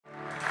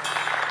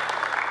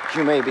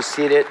You may be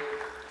seated.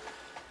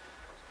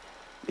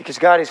 Because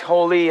God is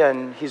holy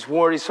and His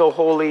Word is so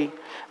holy,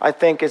 I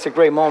think it's a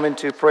great moment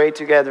to pray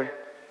together.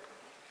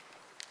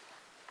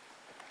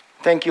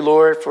 Thank you,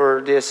 Lord,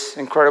 for this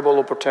incredible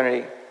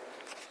opportunity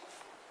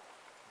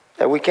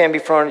that we can be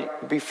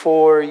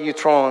before your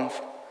throne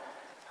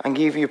and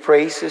give you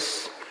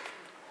praises.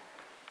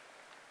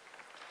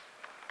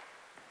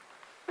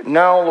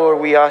 Now, Lord,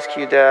 we ask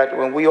you that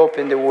when we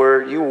open the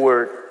Word, your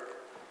Word,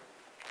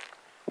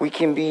 we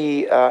can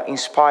be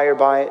inspired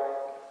by it,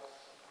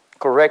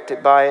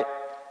 corrected by it,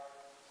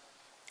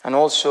 and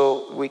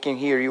also we can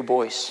hear your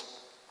voice.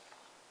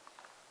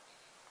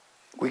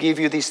 We give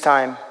you this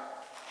time.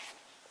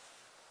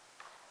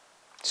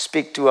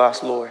 Speak to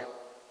us, Lord.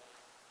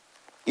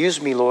 Use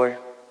me, Lord.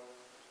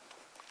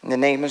 In the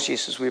name of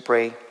Jesus we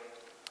pray.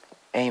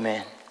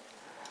 Amen.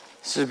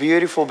 This is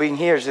beautiful being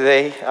here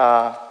today.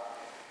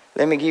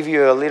 Let me give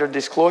you a little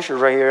disclosure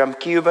right here. I'm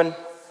Cuban,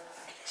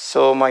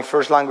 so my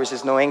first language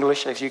is no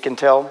English, as you can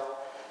tell.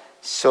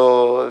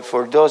 So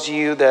for those of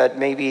you that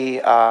maybe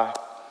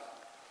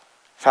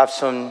have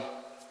some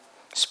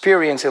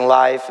experience in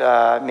life,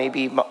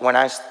 maybe when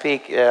I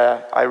speak,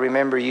 I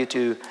remember you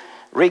to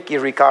Ricky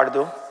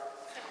Ricardo.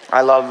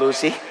 I love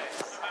Lucy.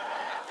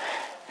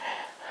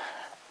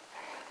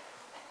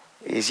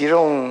 If you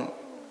don't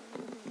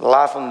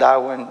laugh on that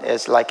one,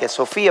 it's like a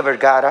Sofia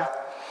Vergara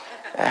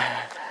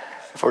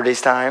for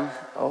this time,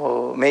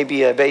 or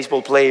maybe a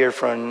baseball player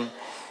from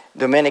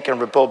Dominican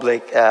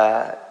Republic,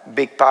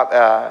 Big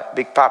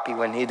Papi,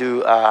 when he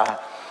do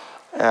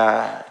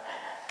the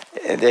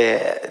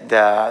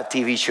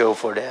TV show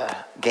for the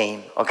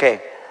game.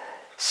 Okay,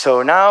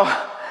 so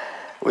now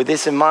with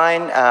this in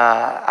mind,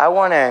 I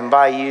want to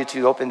invite you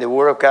to open the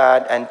Word of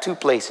God in two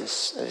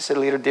places. It's a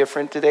little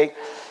different today.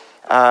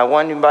 I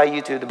want to invite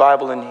you to the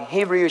Bible in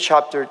Hebrews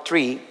chapter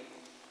 3.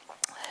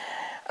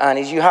 And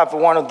if you have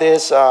one of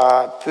this,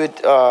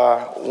 put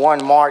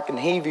one mark in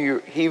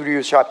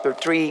Hebrews chapter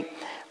 3.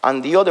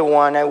 And the other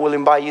one, I will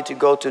invite you to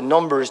go to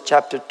Numbers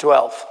chapter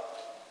 12.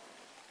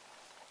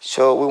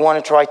 So we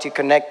want to try to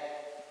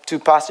connect two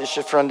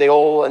passages from the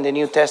Old and the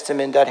New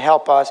Testament that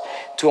help us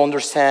to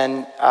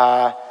understand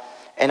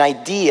an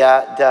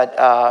idea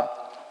that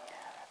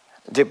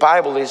the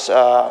Bible is,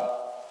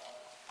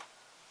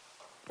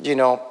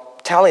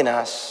 telling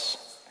us.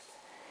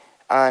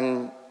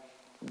 And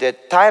the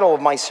title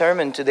of my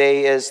sermon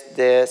today is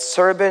The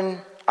Servant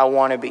I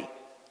Want to Be.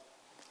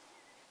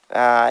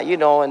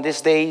 In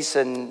these days,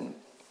 and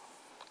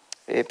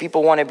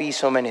people want to be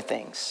so many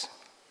things.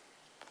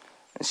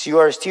 As you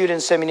are a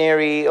student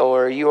seminary,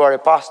 or you are a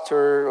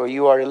pastor, or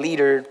you are a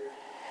leader,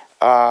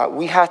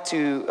 we have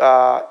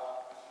to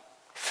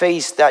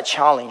face that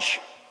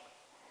challenge.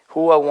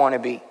 Who I want to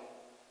be.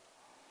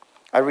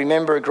 I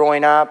remember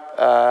growing up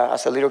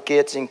as a little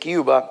kid in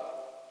Cuba.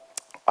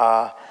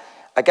 I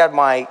got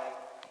my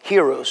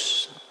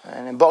heroes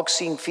and a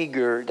boxing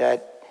figure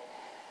that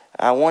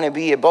I want to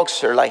be a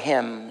boxer like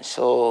him.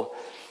 So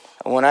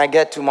when I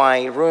get to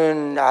my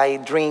room, I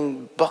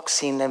dream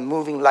boxing and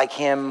moving like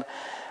him.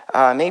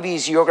 Maybe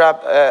as you're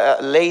a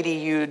lady,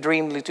 you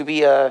dream to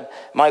be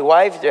my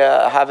wife.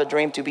 Have a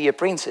dream to be a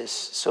princess.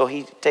 So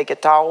he take a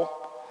towel,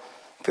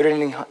 put it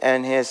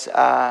in his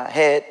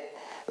head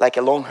like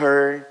a long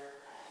hair.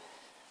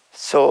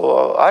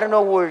 So I don't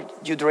know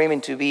what you're dreaming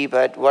to be,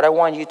 but what I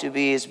want you to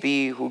be is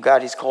be who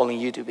God is calling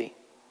you to be.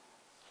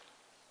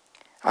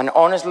 And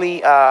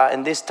honestly,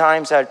 in these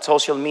times that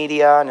social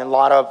media and a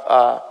lot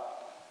of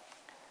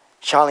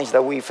challenge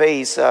that we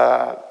face,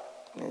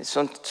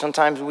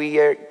 sometimes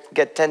we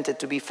get tempted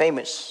to be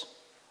famous.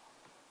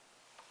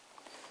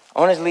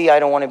 Honestly, I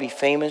don't want to be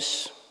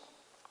famous.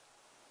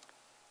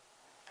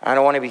 I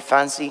don't want to be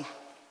fancy.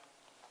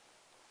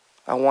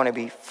 I want to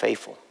be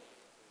faithful.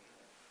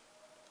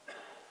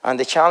 And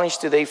the challenge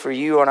today for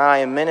you and I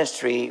in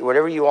ministry,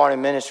 whatever you are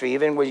in ministry,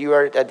 even when you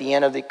are at the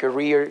end of the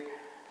career,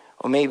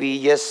 or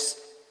maybe just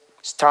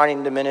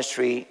starting the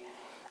ministry,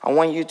 I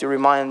want you to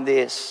remind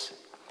this.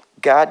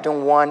 God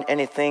don't want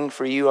anything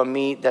for you and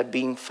me that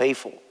being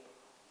faithful.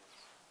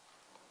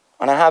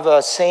 And I have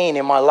a saying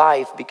in my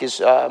life,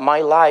 because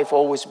my life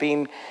always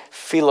been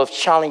full of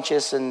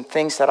challenges and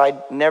things that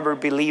I never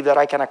believed that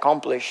I can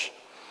accomplish.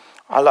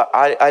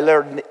 I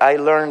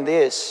learned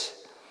this.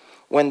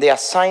 When the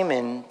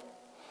assignment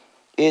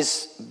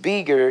is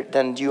bigger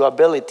than your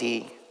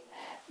ability,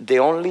 the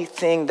only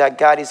thing that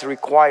God is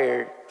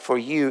required for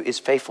you is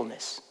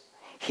faithfulness.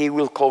 He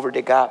will cover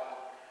the gap.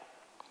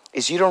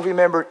 If you don't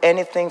remember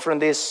anything from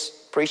this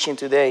preaching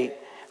today,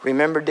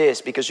 remember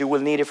this, because you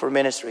will need it for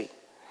ministry.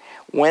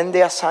 When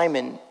the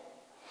assignment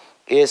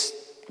is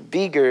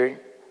bigger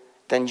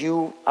than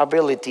your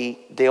ability,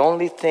 the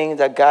only thing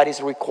that God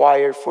is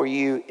required for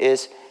you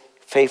is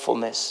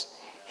faithfulness.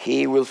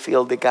 He will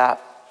fill the gap.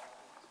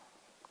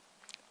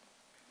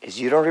 If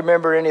you don't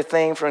remember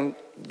anything from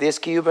this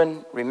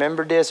Cuban,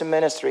 remember this in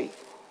ministry.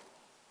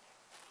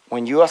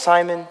 When your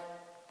assignment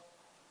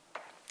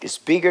is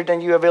bigger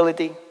than your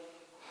ability,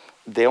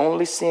 the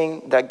only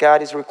thing that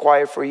God is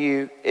required for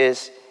you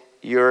is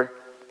your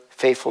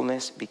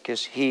faithfulness,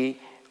 because He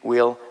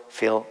will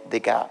fill the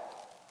gap.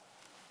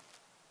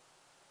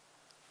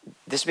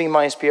 This has been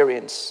my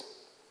experience.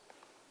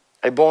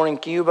 I was born in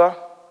Cuba,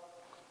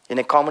 in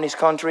a communist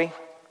country.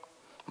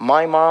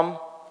 My mom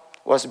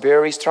was a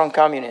very strong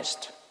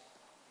communist,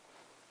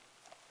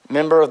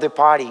 member of the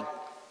party.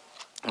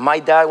 My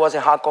dad was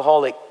an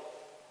alcoholic.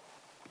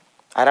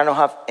 I don't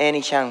have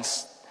any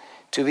chance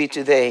to be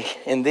today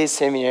in this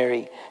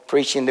seminary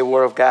preaching the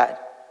Word of God.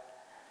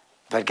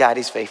 But God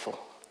is faithful.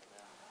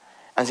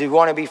 And if we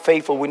want to be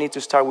faithful, we need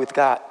to start with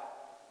God.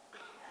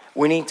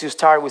 We need to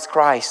start with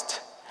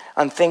Christ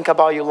and think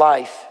about your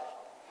life.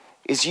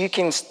 Is you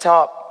can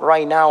stop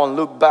right now and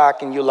look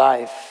back in your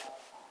life.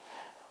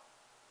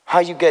 How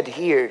you get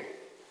here.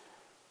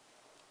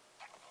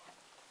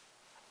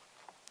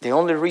 The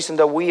only reason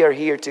that we are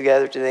here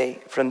together today,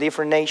 from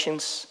different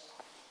nations,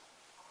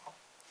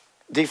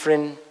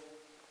 different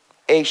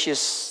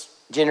ages,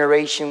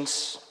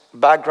 generations,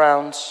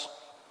 backgrounds,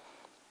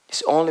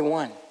 is only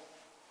one.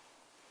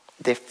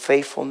 The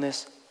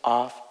faithfulness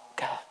of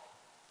God.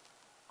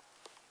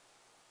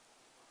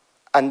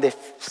 And the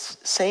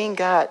same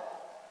God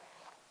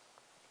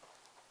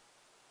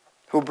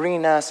who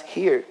bring us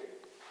here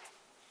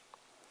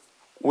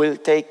will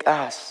take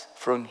us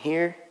from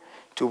here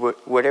to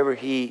wherever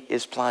He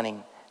is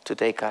planning to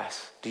take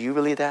us. Do you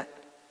believe that?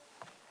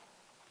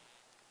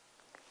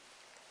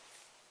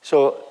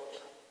 So,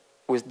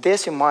 with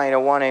this in mind, I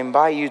want to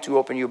invite you to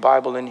open your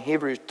Bible in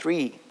Hebrews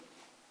 3.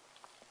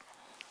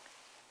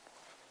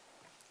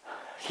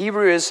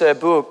 Hebrew is a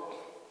book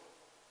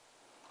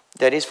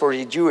that is for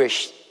the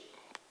Jewish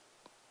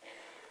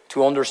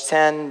to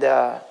understand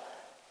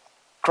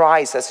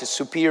Christ as a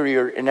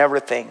superior in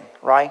everything,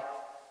 right?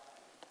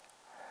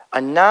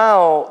 And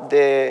now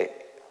the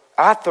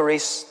author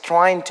is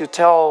trying to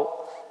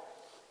tell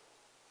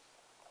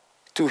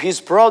to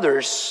his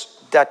brothers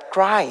that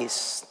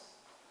Christ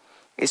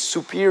is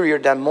superior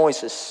than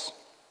Moses.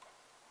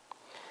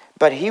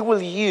 But he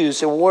will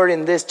use a word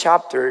in this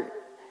chapter,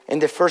 in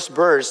the first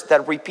verse,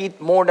 that repeat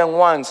more than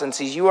once. And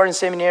since you are in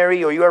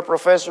seminary or you are a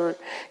professor,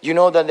 you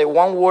know that the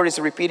one word is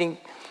repeating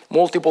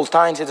multiple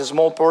times in a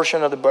small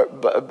portion of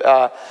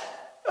the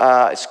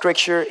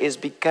scripture is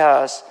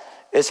because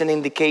it's an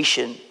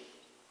indication.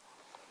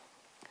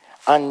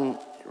 And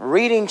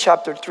reading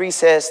chapter 3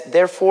 says,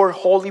 therefore,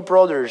 holy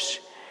brothers,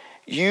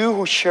 you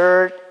who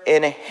shared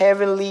in a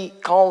heavenly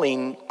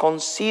calling,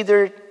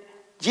 consider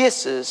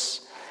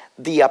Jesus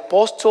the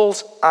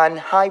apostles and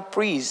high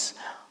priest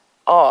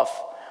of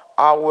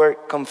our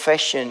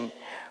confession,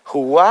 who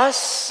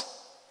was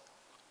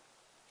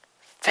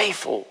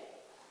faithful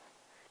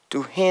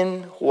to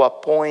him who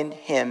appointed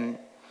him,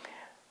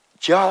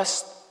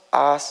 just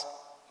as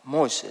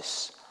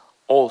Moses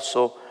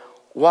also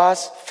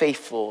was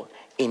faithful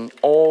in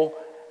all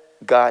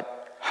God's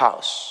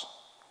house.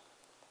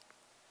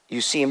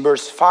 You see in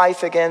verse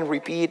 5 again,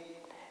 repeat,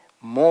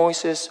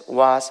 Moses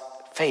was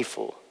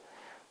faithful.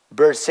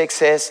 Verse 6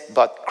 says,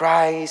 but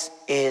Christ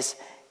is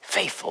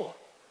faithful.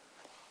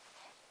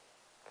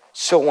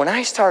 So when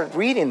I start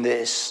reading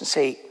this, and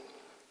say,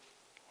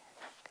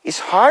 it's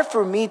hard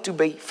for me to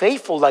be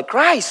faithful like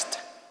Christ.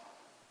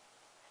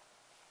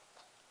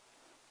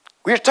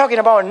 We're talking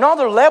about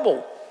another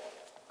level.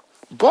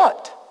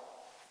 But,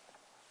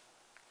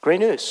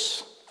 great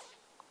news.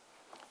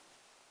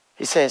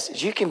 He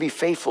says, you can be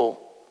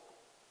faithful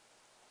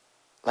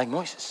like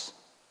Moses.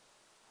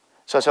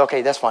 So I said,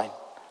 okay, that's fine.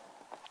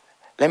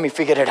 Let me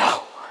figure it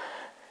out.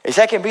 If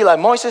I can be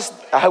like Moses,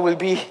 I will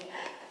be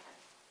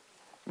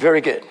very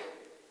good.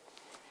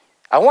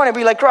 I want to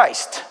be like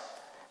Christ.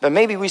 But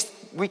maybe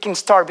we can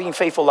start being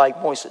faithful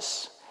like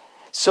Moses.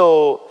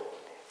 So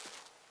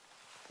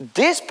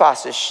this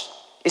passage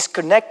is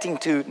connecting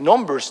to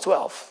Numbers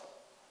 12.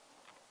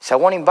 So I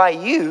want to invite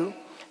you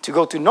to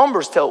go to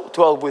Numbers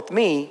 12 with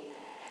me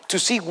to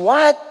see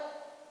what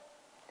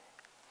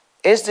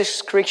is the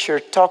scripture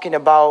talking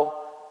about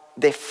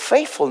the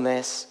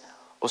faithfulness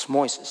of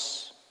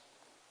Moses.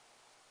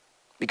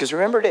 Because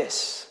remember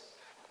this.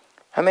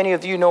 How many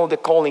of you know the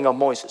calling of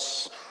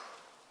Moses?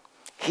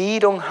 He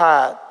don't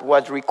have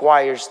what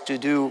requires to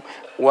do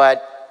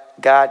what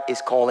God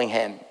is calling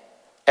him.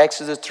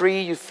 Exodus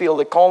 3, you feel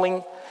the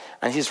calling,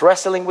 and he's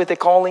wrestling with the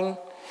calling.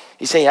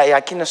 He's saying,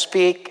 I cannot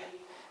speak,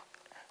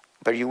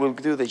 but you will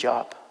do the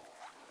job.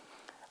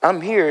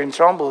 I'm here in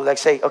Trumbull, like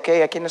say,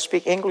 okay, I cannot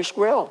speak English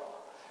well,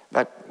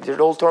 but the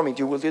Lord told me,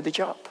 you will do the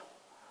job.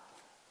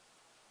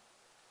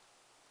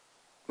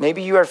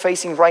 Maybe you are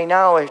facing right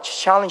now a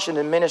challenge in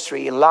the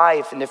ministry, in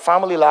life, in the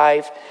family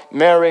life,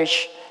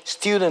 marriage,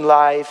 student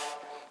life,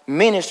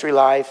 ministry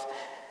life,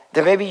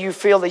 that maybe you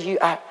feel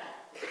that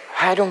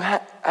I don't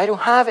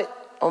have it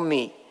on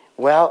me.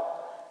 Well,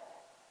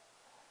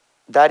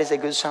 that is a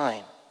good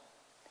sign.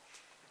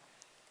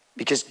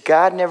 Because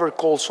God never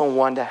called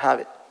someone to have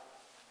it.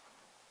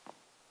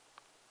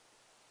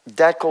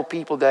 God called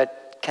people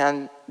that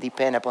can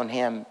depend upon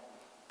him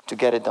to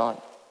get it done.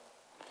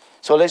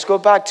 So let's go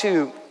back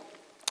to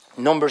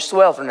Numbers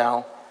 12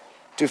 now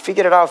to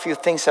figure out a few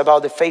things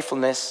about the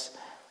faithfulness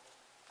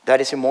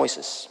that is in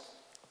Moses.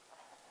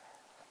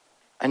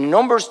 And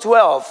Numbers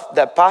 12,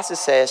 that passage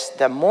says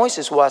that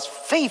Moses was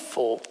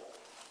faithful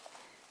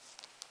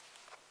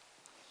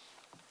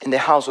in the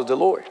house of the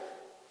Lord.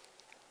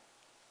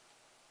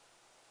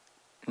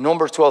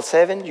 Numbers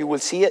 12:7, you will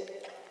see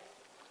it.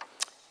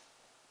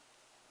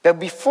 But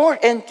before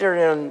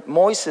entering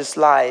Moses'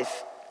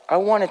 life, I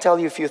want to tell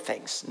you a few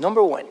things.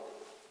 Number one,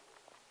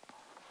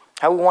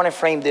 how we want to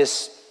frame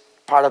this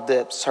part of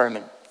the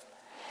sermon.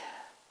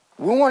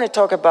 We want to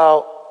talk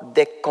about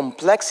the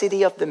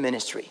complexity of the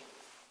ministry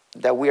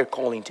that we are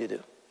calling to do.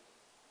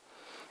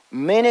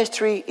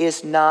 Ministry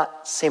is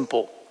not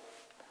simple.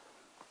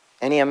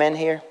 Any amen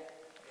here?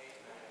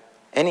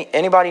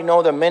 Anybody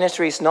know that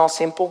ministry is not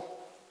simple?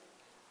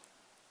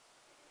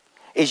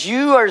 If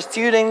you are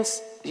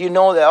students, you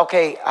know that,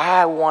 okay,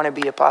 I want to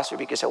be a pastor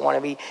because I want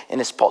to be in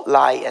the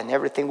spotlight and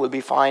everything will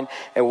be fine.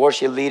 And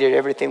worship leader,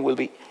 everything will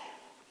be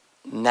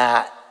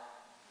not.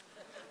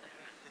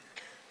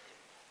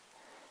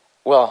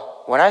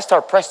 Well, when I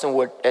started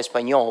Prestonwood,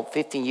 Español,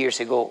 15 years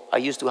ago, I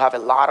used to have a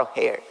lot of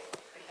hair.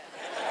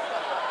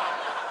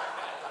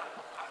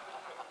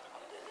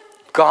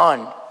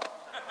 Gone.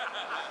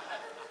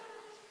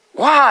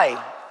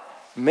 Why?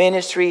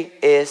 Ministry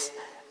is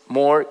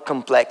more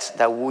complex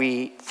than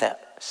we think.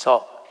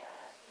 So,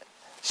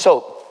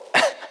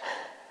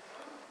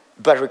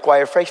 but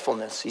require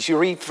faithfulness. If you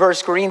read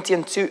 1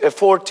 Corinthians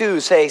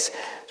 4:2 says,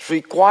 it's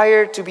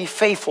required to be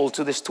faithful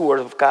to the steward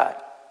of God.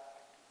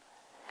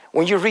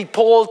 When you read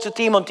Paul to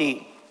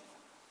Timothy,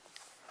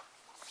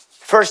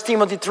 1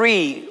 Timothy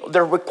 3,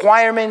 the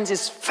requirement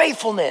is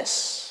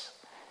faithfulness.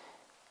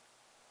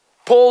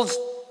 Paul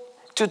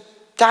to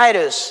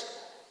Titus,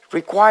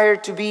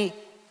 required to be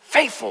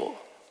faithful.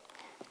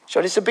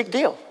 So it's a big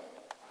deal.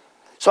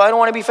 So I don't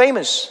want to be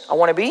famous. I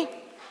want to be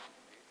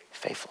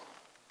faithful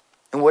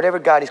in whatever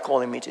God is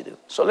calling me to do.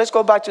 So let's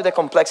go back to the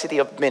complexity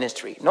of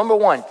ministry. Number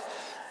one,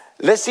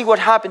 let's see what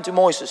happened to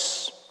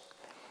Moses.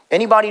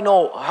 Anybody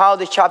know how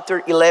the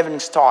chapter 11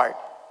 start?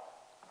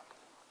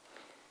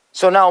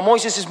 So now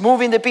Moses is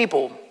moving the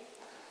people.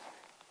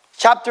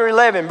 Chapter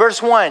 11,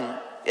 verse 1,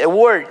 a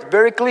word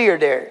very clear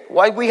there.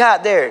 What we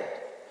had there?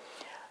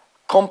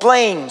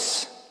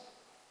 Complaints.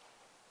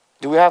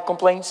 Do we have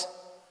complaints?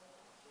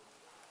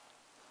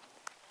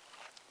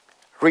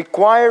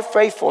 Require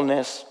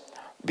faithfulness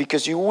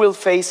because you will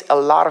face a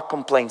lot of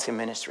complaints in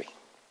ministry.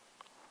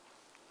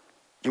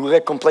 You will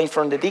get complaints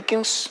from the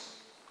deacons.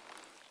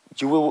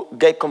 You will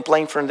get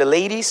complaints from the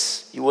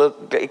ladies. You will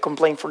get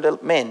complaints from the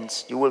men.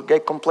 You will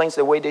get complaints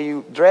the way that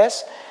you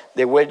dress,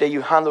 the way that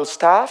you handle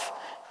staff,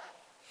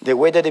 the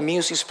way that the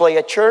music's play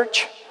at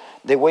church,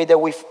 the way that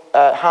we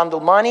handle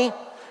money,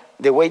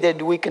 the way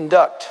that we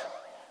conduct.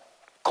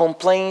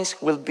 Complaints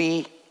will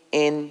be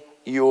in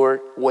your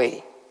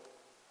way.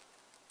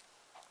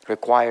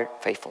 Require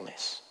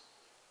faithfulness.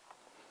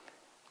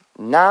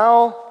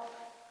 Now,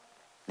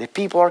 the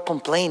people are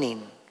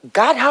complaining.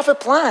 God have a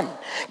plan.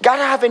 God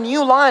have a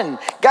new land.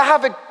 God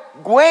have a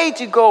way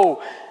to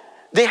go.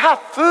 They have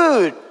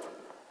food,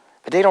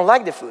 but they don't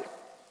like the food.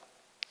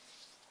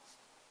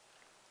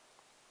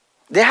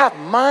 They have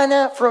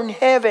manna from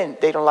heaven.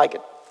 They don't like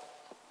it.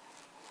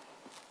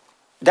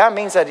 That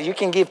means that you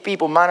can give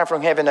people manna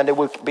from heaven and they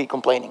will be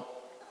complaining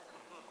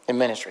in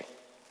ministry.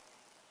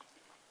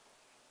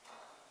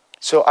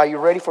 So are you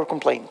ready for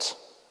complaints?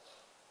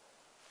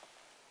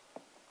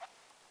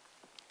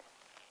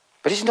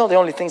 But it's not the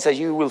only things that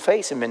you will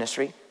face in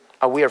ministry,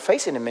 or we are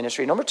facing in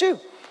ministry. Number two,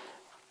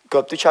 go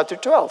up to chapter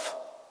 12.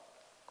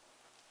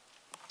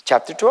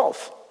 Chapter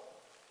 12,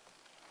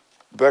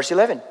 verse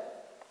 11.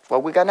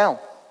 What we got now?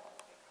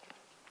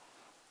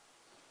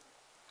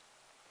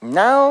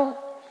 Now,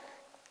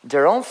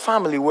 their own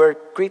family were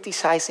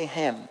criticizing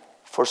him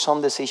for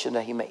some decision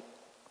that he made.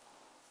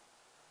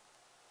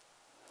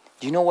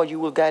 Do you know what you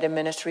will get in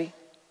ministry?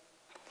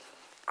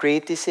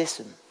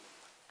 Criticism.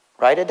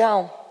 Write it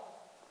down.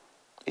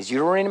 If you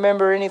don't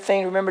remember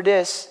anything, remember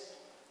this.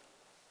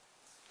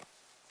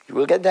 You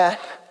will get that.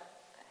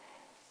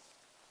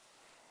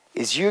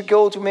 If you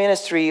go to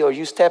ministry or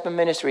you step in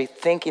ministry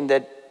thinking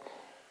that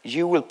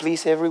you will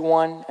please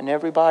everyone and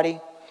everybody,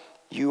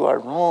 you are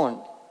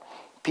wrong.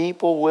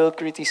 People will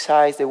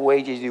criticize the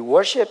way that you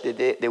worship,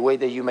 the way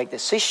that you make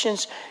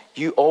decisions.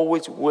 You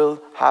always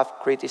will have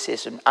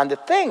criticism. And the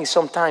thing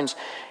sometimes,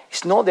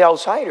 it's not the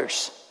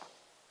outsiders.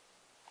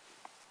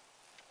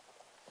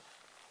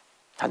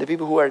 And the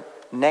people who are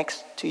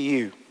next to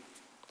you,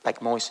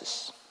 like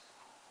Moses.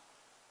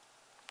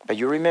 But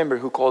you remember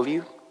who called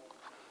you?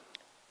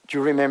 Do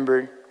you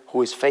remember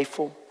who is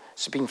faithful?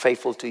 Is being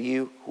faithful to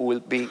you, who will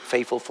be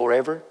faithful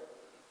forever?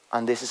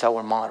 And this is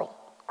our model,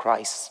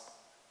 Christ.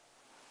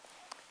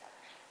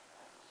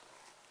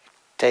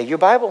 Take your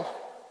Bible,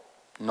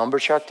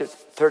 Numbers chapter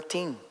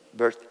 13,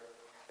 verse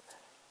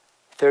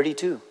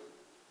 32.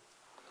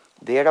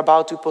 They are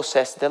about to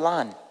possess the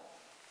land.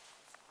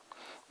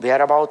 They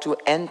are about to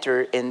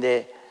enter in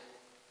the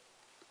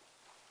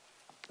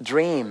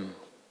dream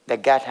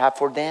that God had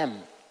for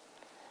them.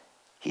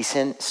 He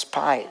sent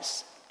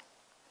spies.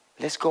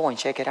 Let's go and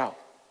check it out.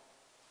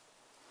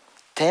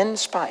 10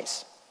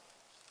 spies.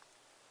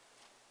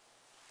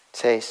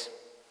 says,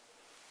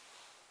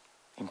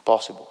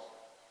 impossible.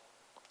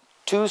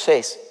 2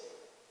 says,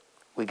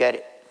 we get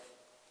it.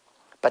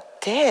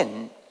 But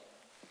 10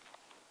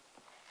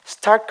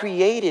 start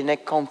creating a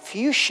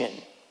confusion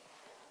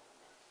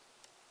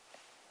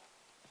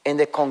in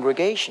the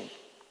congregation.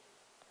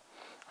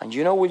 And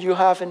you know what you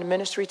have in the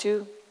ministry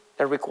too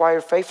that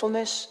require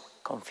faithfulness?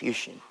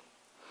 Confusion.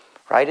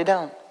 Write it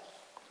down.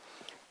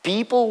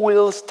 People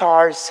will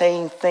start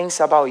saying things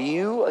about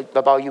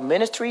your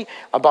ministry,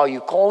 about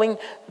your calling,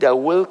 that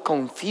will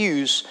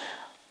confuse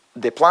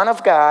the plan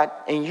of God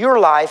in your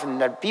life and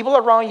the people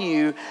around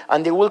you,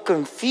 and they will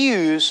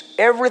confuse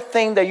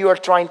everything that you are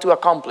trying to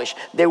accomplish.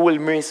 They will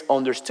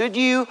misunderstood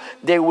you,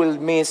 they will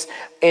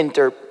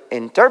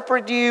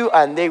misinterpret you,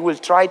 and they will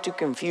try to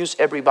confuse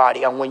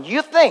everybody. And when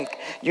you think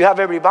you have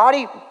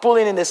everybody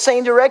pulling in the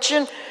same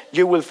direction,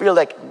 you will feel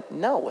like,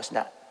 no, it's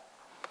not.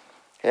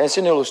 It's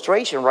an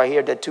illustration right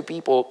here that 2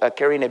 people are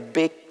carrying a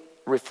big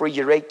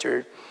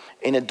refrigerator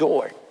in a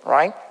door,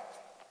 right?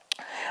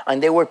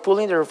 And they were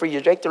pulling the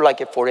refrigerator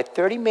like for a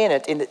 30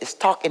 minutes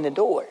stuck in the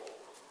door.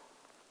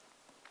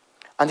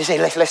 And they say,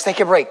 let's take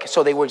a break.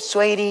 So they were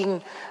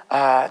sweating,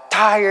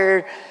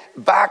 tired,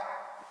 back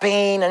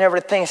pain and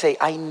everything. Say,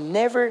 I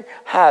never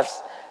have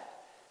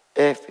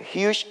a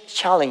huge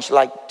challenge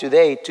like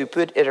today to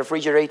put a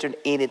refrigerator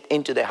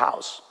into the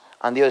house.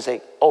 And the other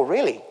say, oh,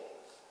 really?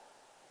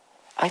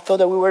 I thought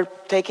that we were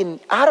taken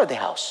out of the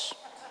house.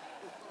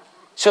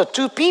 So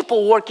 2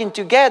 people working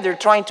together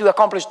trying to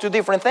accomplish 2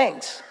 different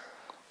things.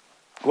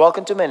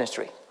 Welcome to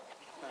ministry.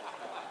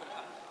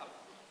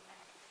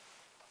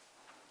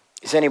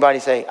 Does anybody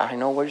say, I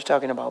know what you're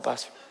talking about,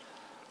 Pastor?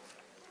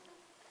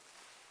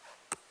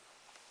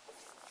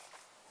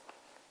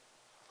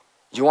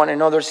 You want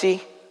another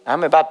C?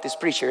 I'm a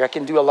Baptist preacher. I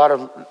can do a lot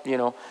of,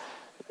 a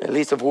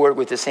list of words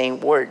with the same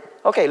word.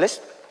 Okay, let's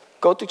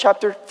go to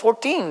chapter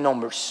 14,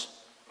 Numbers.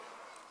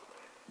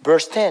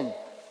 Verse 10.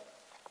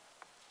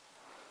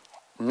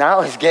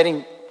 Now it's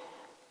getting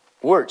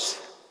worse.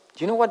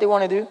 Do you know what they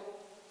want to do?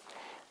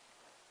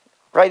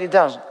 Write it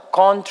down.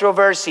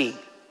 Controversy.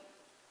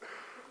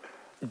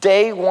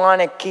 They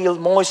want to kill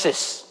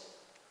Moses.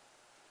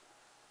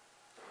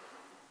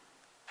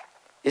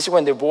 This is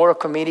when the board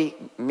committee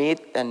meet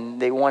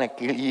and they want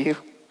to kill you.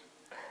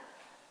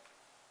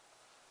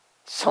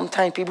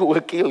 Sometimes people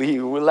will kill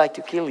you, would like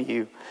to kill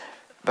you,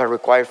 but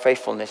require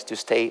faithfulness to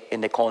stay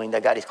in the calling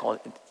that God is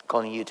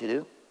calling you to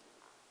do.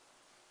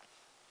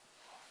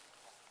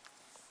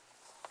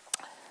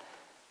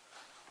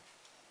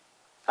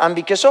 And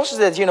because also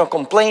that,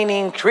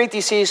 complaining,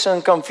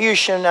 criticism,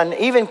 confusion, and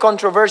even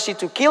controversy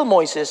to kill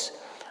Moses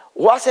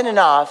wasn't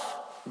enough,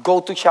 go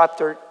to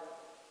chapter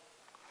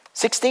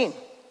 16.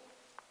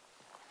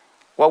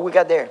 What we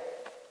got there?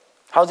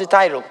 How's the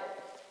title?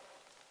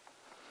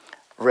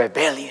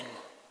 Rebellion.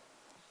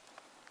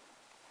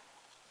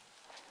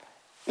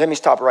 Let me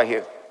stop right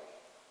here.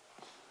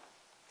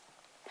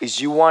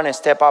 If you want to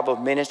step up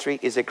of ministry,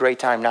 it's a great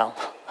time now.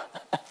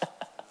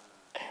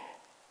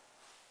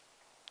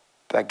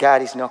 But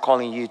God is not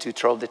calling you to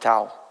throw the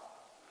towel.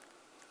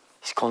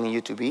 He's calling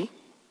you to be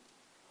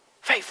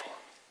faithful.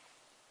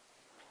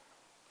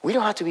 We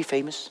don't have to be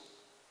famous.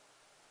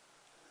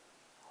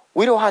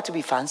 We don't have to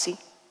be fancy.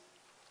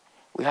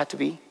 We have to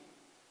be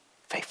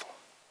faithful.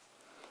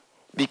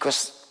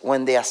 Because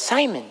when the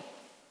assignment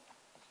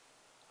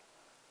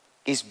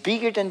is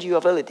bigger than your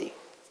ability,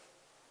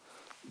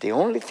 the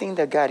only thing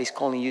that God is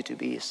calling you to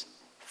be is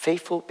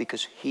faithful,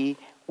 because He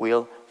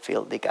will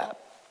fill the gap.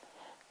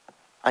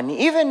 And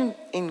even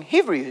in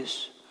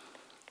Hebrews,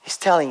 He's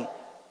telling,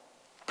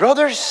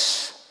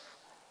 brothers,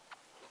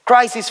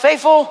 Christ is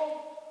faithful.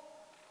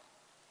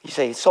 You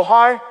say, it's so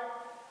hard,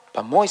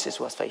 but Moses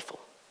was faithful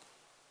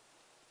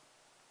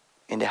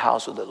in the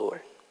house of the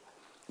Lord.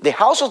 The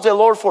house of the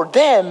Lord for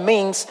them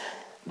means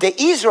the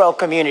Israel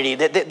community,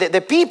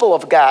 the people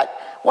of God.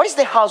 What is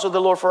the house of the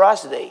Lord for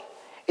us today?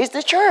 It's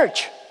the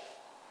church.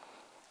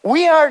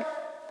 We are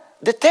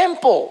the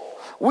temple.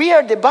 We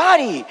are the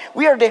body.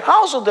 We are the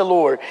house of the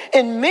Lord.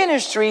 In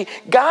ministry,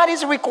 God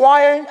is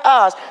requiring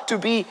us to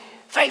be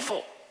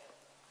faithful.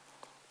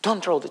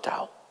 Don't throw the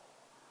towel.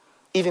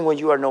 Even when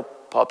you are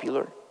not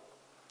popular.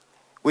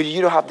 When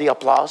you don't have the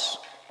applause.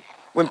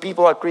 When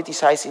people are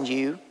criticizing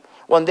you.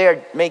 When they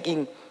are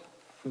making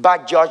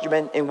bad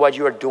judgment in what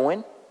you are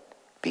doing.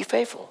 Be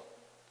faithful.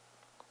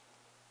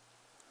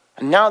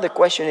 And now the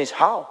question is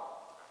how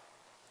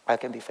I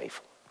can be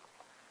faithful.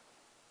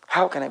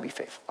 How can I be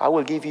faithful? I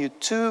will give you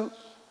 2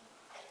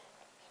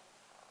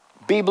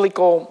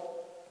 biblical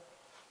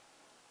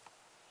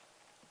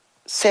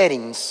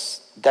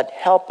settings that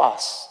help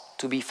us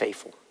to be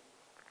faithful.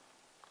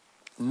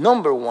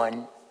 Number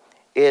 1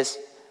 is,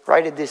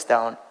 write this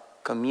down,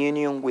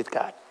 communion with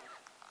God.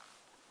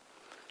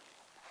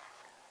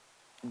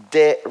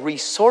 The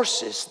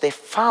resources they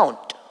found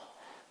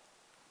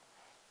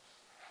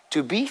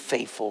to be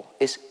faithful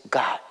is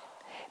God.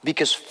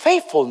 Because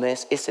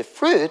faithfulness is a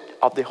fruit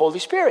of the Holy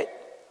Spirit.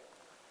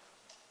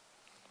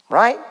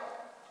 Right?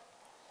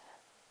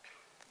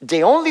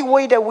 The only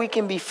way that we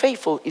can be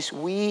faithful is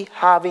we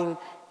having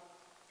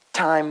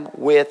time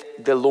with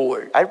the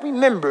Lord. I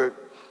remember,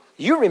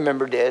 you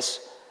remember this,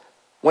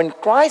 when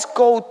Christ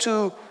go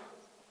to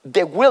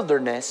the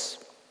wilderness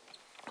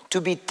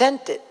to be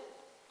tempted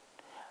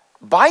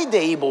by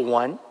the evil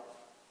one,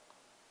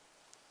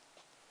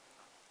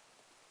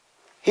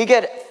 he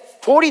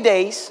get 40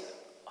 days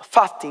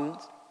fasting,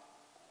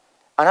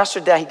 and after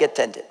that he get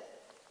tempted.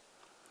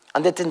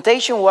 And the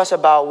temptation was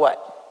about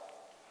what?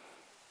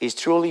 Is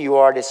truly you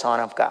are the Son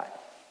of God.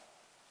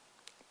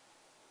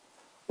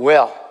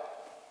 Well,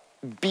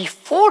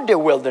 before the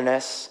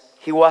wilderness,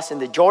 he was in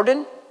the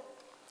Jordan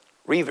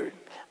River.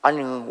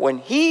 And when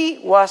he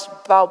was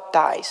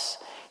baptized,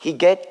 he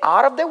get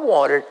out of the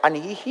water and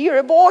he hear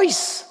a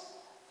voice.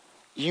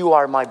 You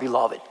are my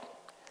beloved.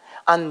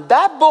 And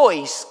that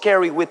voice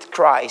carried with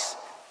Christ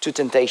to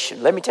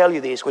temptation. Let me tell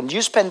you this. When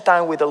you spend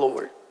time with the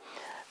Lord,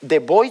 the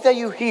voice that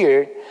you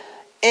hear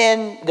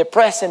in the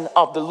presence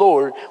of the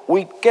Lord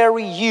will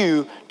carry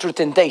you through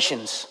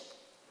temptations.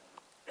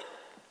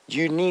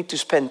 You need to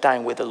spend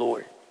time with the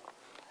Lord.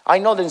 I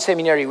know that in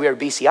seminary we are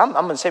busy.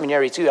 I'm in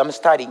seminary too. I'm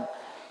studying.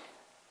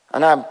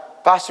 And I'm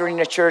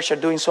pastoring a church. I'm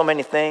doing so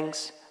many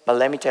things. But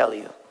let me tell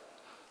you,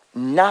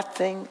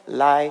 nothing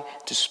like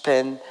to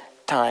spend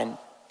time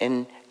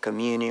in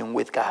communion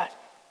with God.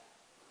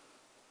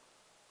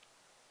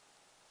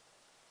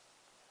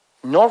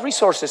 No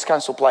resources can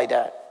supply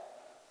that.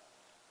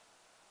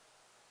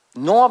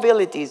 No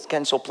abilities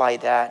can supply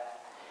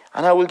that.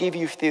 And I will give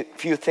you a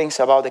few things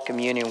about the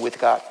communion with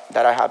God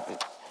that I have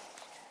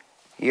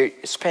here.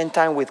 Spend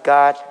time with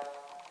God.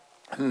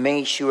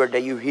 Make sure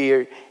that you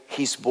hear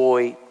his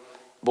voice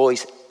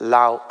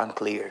loud and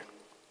clear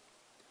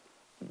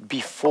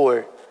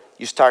before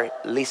you start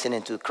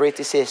listening to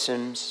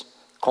criticisms,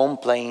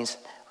 complaints,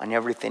 and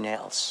everything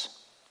else.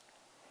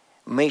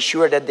 Make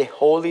sure that the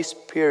Holy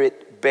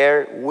Spirit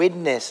bear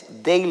witness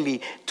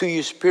daily to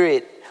your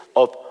spirit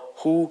of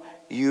who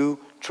you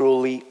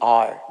truly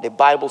are. The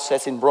Bible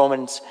says in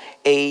Romans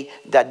 8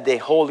 that the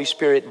Holy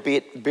Spirit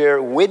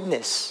bear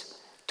witness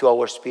to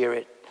our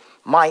spirit.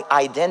 My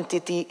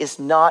identity is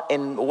not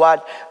in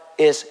what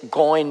is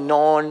going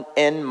on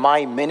in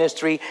my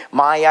ministry.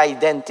 My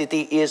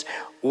identity is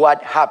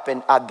what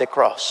happened at the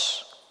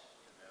cross.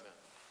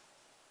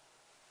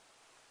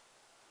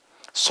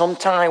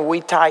 Sometimes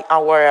we tie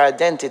our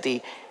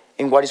identity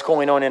in what is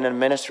going on in the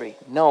ministry.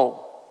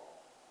 No.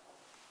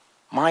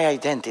 My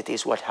identity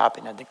is what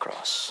happened at the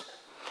cross.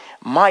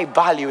 My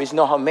value is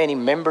not how many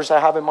members I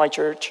have in my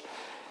church,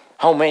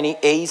 how many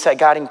A's I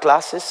got in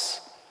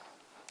classes,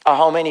 or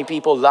how many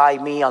people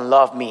like me and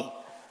love me.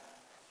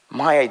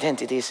 My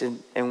identity is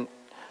in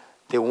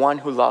the one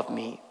who loved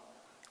me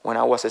when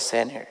I was a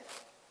sinner.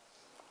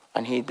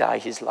 And he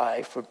died his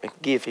life,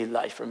 give his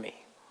life for me.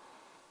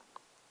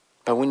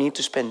 But we need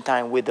to spend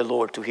time with the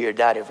Lord to hear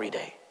that every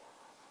day.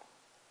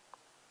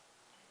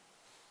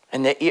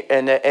 In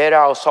the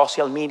era of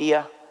social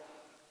media,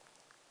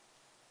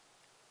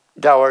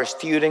 that our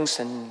students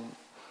and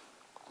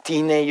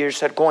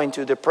teenagers are going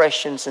through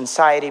depressions,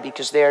 anxiety,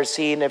 because they are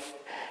seeing a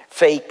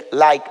fake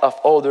like of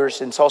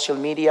others in social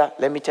media.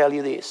 Let me tell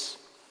you this.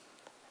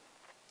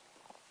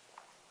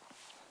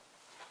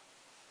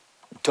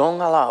 Don't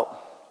allow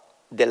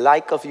the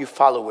like of your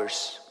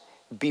followers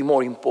be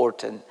more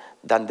important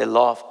than the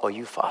love of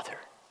your Father.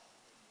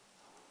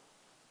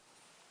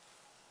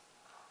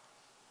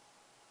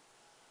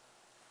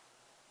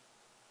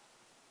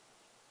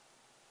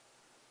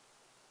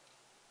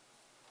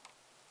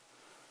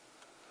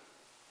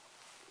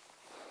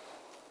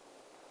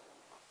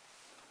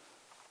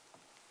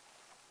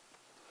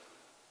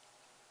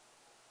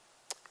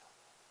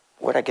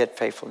 Where I get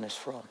faithfulness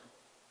from?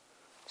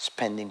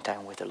 Spending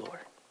time with the Lord.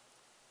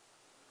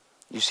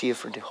 You see it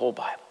from the whole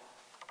Bible.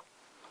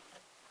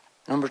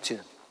 Number two.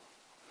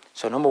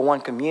 So number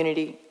one,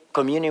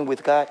 communion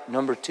with God.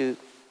 Number two,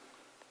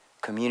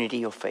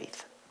 community of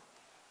faith.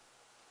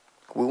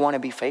 We want to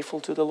be faithful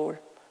to the Lord.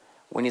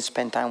 We need to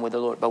spend time with the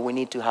Lord, but we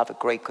need to have a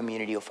great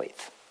community of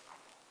faith.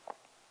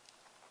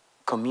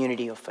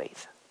 Community of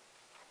faith.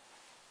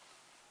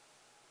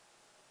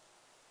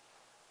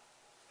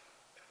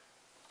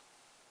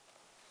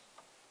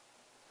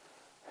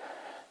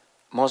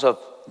 Most of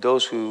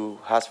those who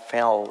have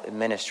failed in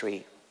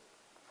ministry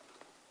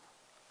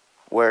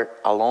were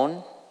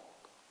alone,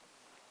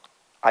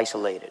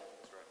 isolated.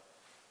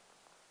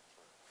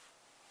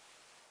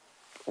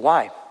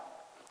 Why?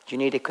 You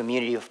need a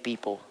community of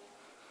people.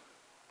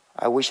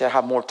 I wish I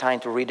had more time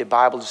to read the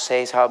Bible to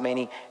say how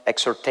many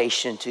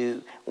exhortation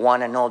to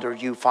one another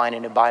you find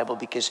in the Bible,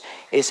 because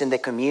it's in the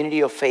community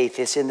of faith,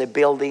 it's in the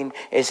building,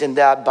 it's in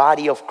the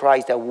body of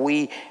Christ that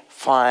we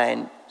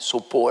find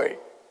support.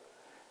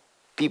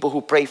 People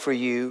who pray for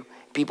you,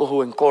 people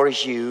who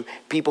encourage you,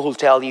 people who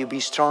tell you be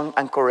strong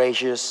and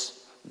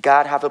courageous.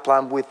 God have a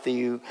plan with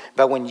you.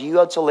 But when you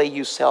isolate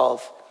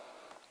yourself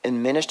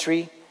in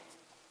ministry,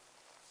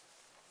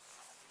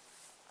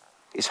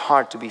 it's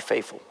hard to be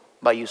faithful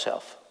by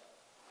yourself.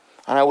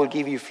 And I will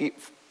give you a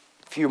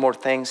few more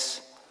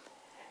things.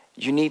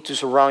 You need to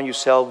surround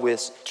yourself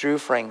with true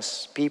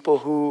friends, people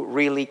who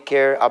really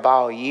care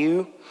about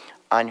you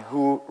and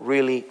who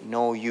really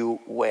know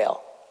you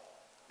well.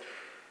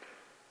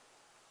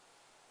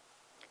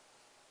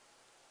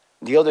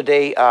 The other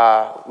day,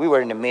 we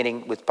were in a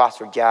meeting with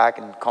Pastor Jack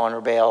and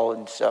Connor Bell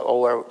and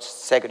our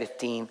executive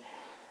team.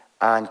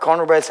 And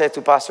Connor Bell said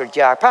to Pastor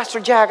Jack, Pastor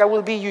Jack, I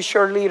will be your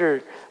church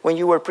leader when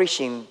you were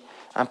preaching.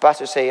 And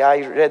Pastor said,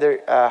 I'd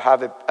rather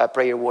have a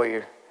prayer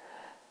warrior.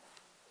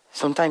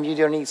 Sometimes you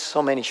don't need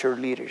so many church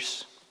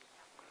leaders.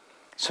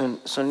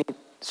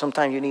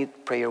 Sometimes you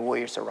need prayer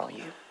warriors around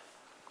you.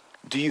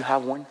 Do you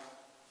have one?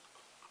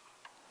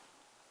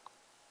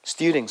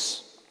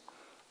 Students,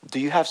 do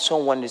you have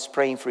someone that's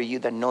praying for you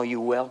that know you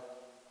well?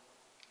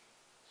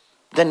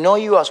 That know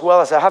you as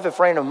well as I have a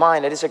friend of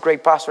mine that is a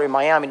great pastor in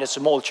Miami in a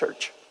small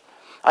church.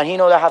 And he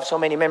knows I have so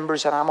many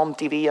members and I'm on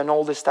TV and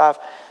all this stuff.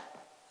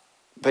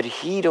 But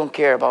he don't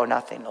care about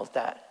nothing of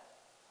that.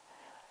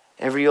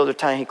 Every other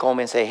time he calls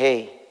me and say,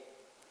 hey,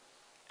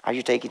 are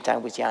you taking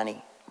time with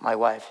Yanni, my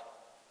wife?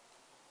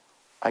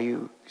 Are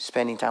you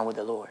spending time with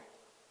the Lord?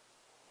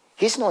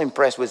 He's not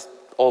impressed with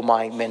all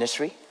my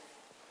ministry.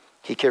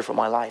 He cares for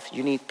my life.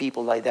 You need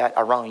people like that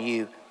around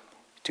you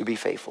to be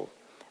faithful.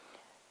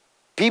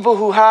 People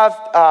who have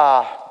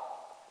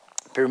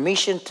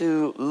permission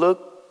to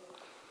look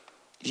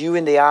you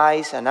in the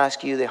eyes and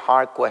ask you the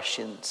hard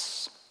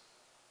questions.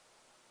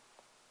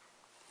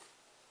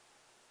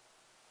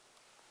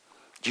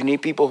 You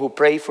need people who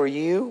pray for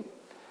you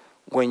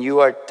when you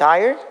are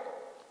tired.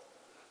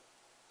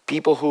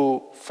 People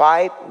who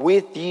fight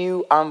with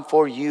you and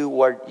for you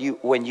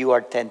when you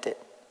are tempted.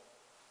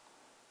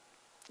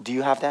 Do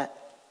you have that?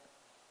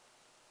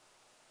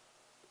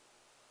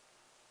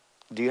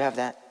 Do you have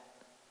that?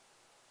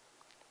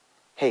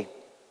 Hey,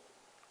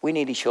 we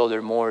need each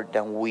other more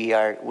than we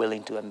are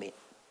willing to admit.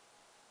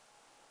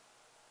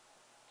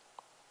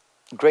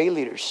 Great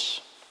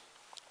leaders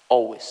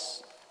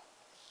always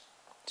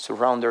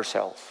surround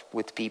themselves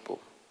with people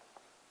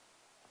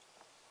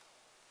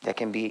that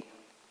can be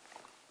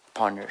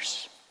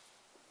partners,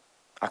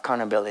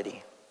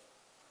 accountability.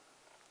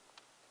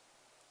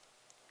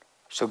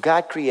 So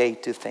God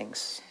created two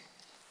things: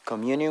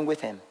 communion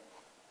with Him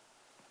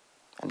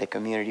and the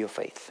community of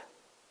faith.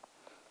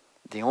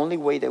 The only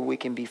way that we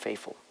can be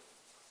faithful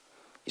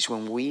is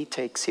when we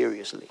take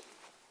seriously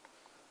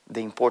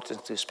the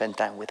importance to spend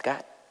time with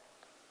God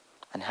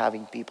and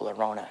having people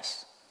around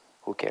us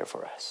who care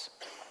for us.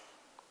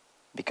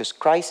 Because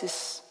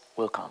crisis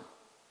will come.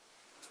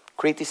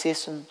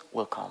 Criticism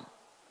will come.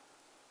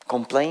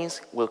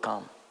 Complaints will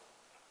come.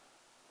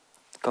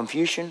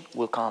 Confusion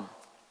will come.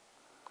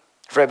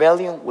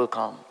 Rebellion will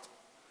come.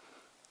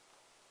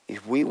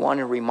 If we want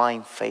to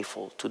remain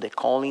faithful to the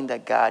calling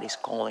that God is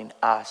calling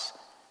us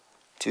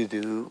to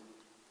do,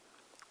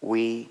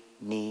 we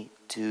need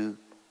to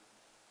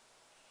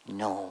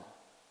know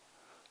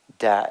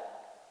that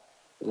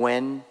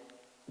when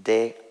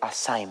the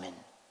assignment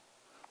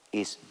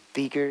is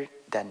bigger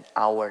than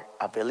our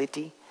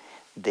ability,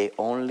 the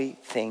only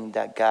thing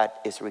that God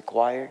is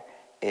required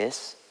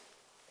is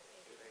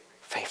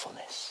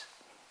faithfulness.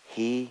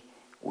 He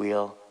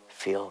will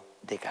fill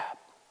the gap.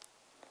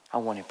 I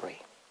want to pray.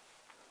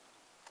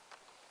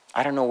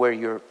 I don't know where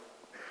you're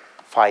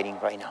fighting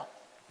right now.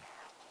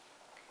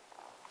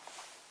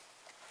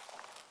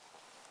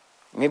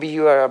 Maybe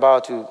you are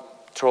about to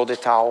throw the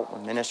towel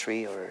in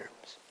ministry or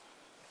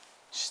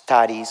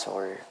studies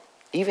or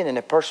even in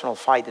a personal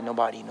fight that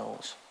nobody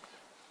knows.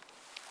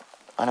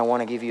 And I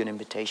want to give you an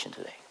invitation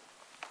today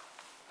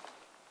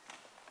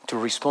to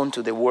respond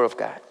to the Word of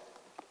God.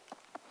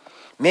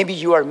 Maybe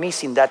you are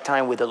missing that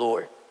time with the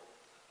Lord,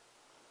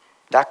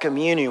 that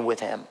communion with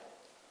Him.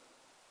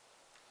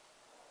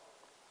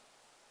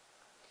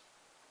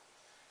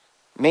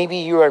 Maybe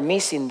you are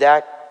missing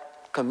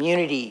that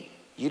community.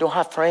 You don't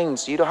have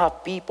friends. You don't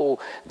have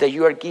people that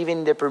you are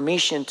giving the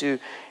permission to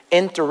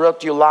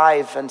interrupt your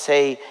life and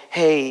say,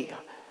 hey,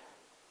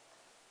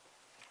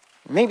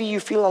 maybe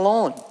you feel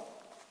alone,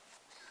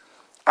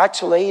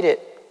 isolated.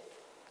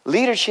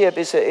 Leadership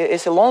is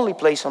a lonely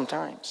place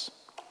sometimes.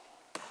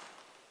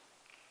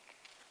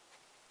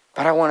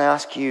 But I want to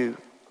ask you,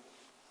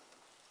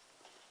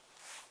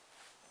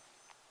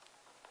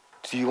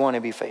 do you want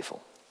to be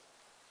faithful?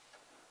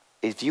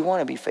 If you want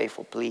to be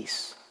faithful,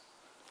 please,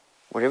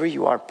 wherever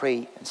you are,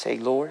 pray and say,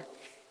 Lord,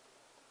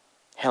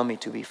 help me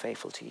to be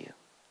faithful to you.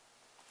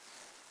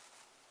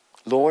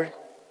 Lord,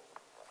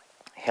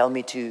 help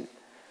me to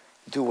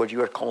do what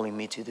you are calling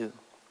me to do.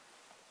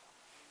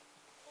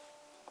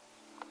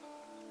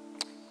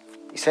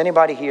 If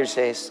anybody here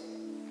says,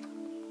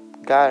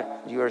 God,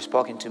 you are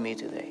speaking to me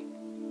today,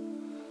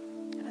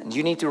 and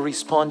you need to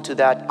respond to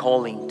that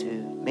calling to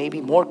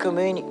maybe more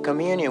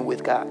communion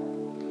with God.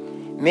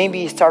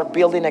 Maybe start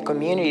building a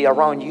community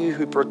around you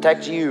who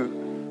protects you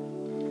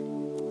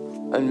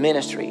in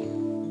ministry.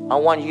 I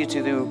want you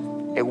to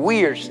do a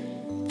weird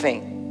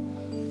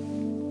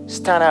thing.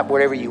 Stand up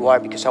wherever you are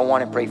because I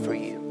want to pray for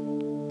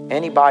you.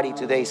 Anybody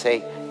today say,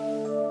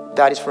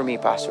 that is for me,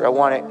 Pastor. I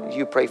want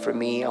you pray for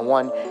me. I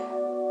want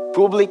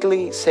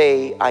publicly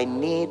say, I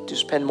need to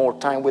spend more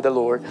time with the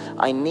Lord.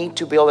 I need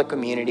to build a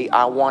community.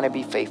 I want to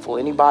be faithful.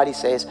 Anybody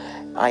says,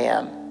 I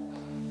am.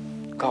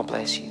 God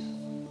bless you.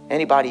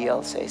 Anybody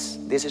else says,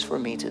 this is for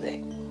me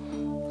today.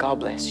 God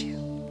bless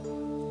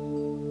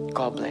you.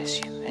 God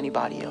bless you.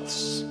 Anybody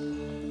else?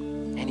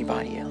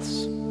 Anybody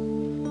else?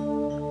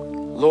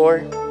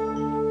 Lord,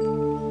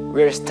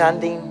 we're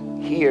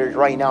standing here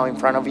right now in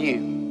front of you.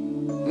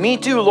 Me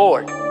too,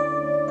 Lord.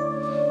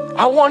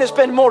 I want to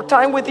spend more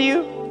time with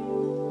you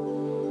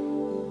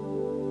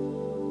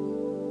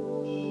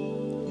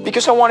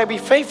because I want to be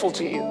faithful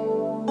to you.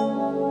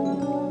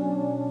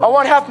 I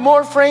want to have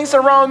more friends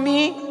around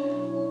me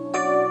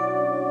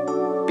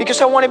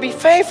because I want to be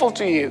faithful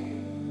to you.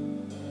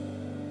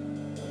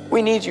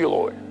 We need you,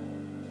 Lord.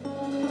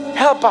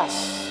 Help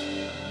us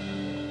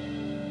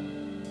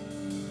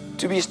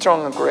to be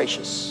strong and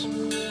courageous.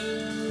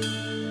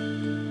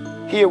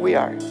 Here we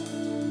are.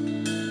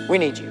 We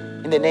need you.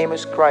 In the name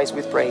of Christ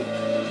we pray.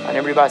 And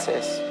everybody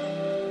says,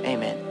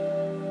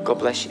 amen. God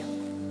bless you.